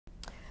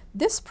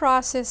This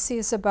process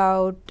is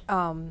about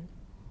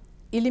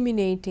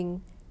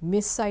eliminating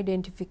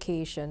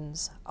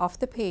misidentifications of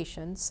the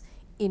patients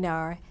in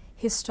our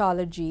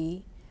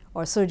histology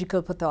or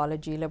surgical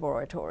pathology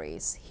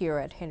laboratories here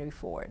at Henry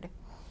Ford.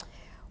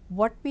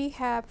 What we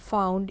have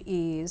found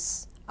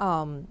is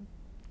when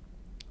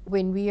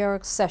we are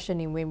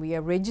accessioning, when we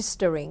are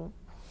registering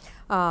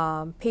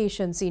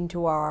patients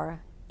into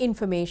our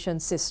information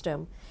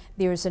system,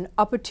 there's an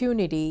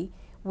opportunity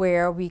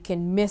where we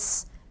can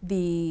miss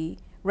the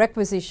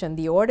requisition,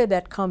 the order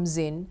that comes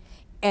in,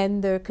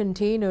 and the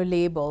container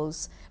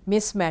labels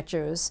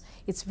mismatches.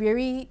 It's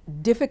very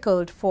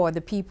difficult for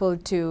the people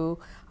to,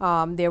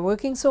 they're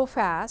working so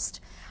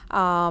fast,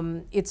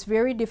 it's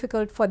very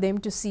difficult for them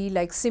to see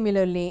like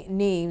similar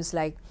names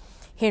like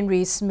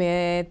Henry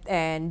Smith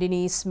and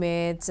Denise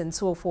Smiths and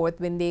so forth.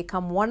 When they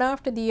come one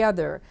after the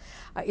other,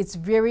 it's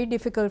very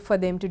difficult for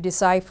them to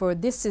decipher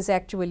this is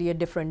actually a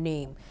different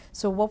name.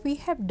 So what we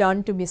have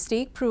done to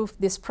mistake proof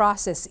this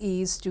process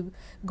is to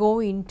go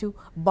into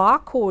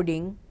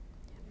barcoding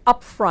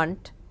up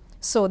front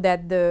so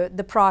that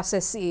the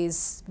process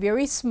is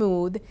very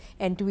smooth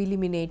and to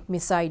eliminate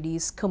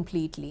mis-IDs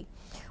completely.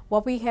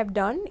 What we have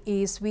done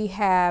is we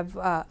have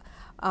at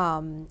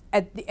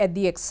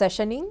the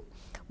accessioning,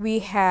 we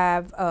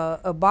have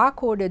a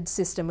barcoded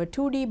system, a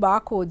 2D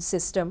barcode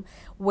system,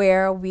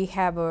 where we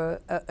have a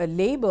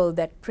label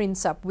that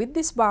prints up with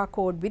this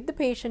barcode with the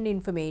patient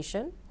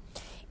information,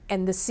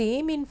 and the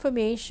same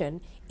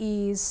information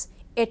is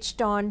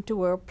etched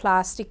onto a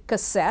plastic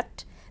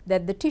cassette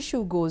that the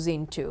tissue goes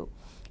into.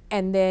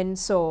 And then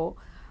so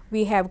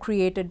we have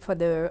created for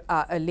the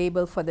a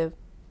label for the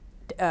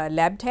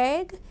lab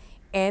tag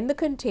and the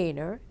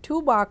container,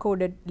 two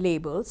barcoded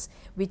labels,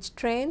 which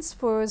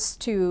transfers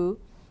to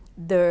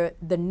the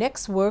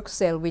next work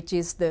cell, which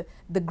is the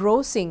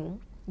gross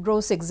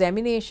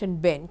examination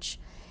bench.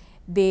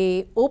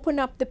 They open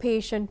up the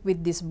patient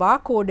with this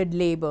barcoded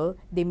label,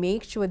 they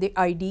make sure the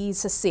ID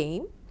is the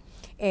same,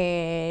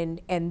 and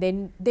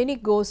then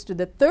it goes to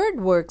the third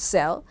work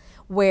cell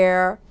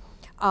where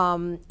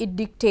it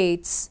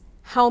dictates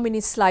how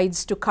many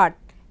slides to cut,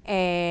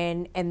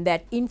 and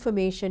that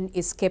information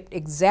is kept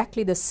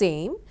exactly the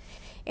same.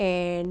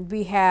 And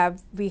we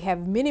have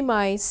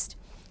minimized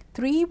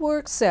three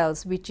work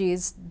cells, which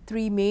is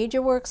three major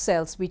work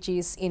cells, which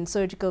is in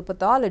surgical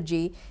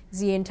pathology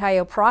the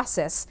entire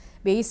process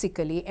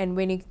basically. And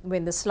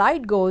when the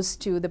slide goes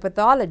to the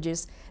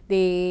pathologist,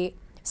 they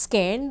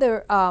scan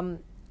the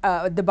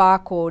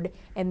barcode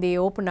and they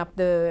open up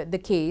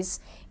the case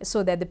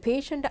so that the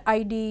patient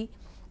ID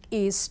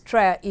is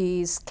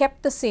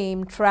kept the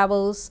same,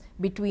 travels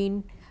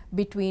between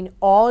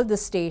all the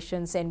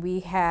stations, and we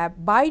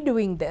have, by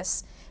doing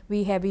this,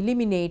 we have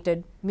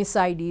eliminated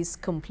mis-IDs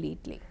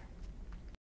completely.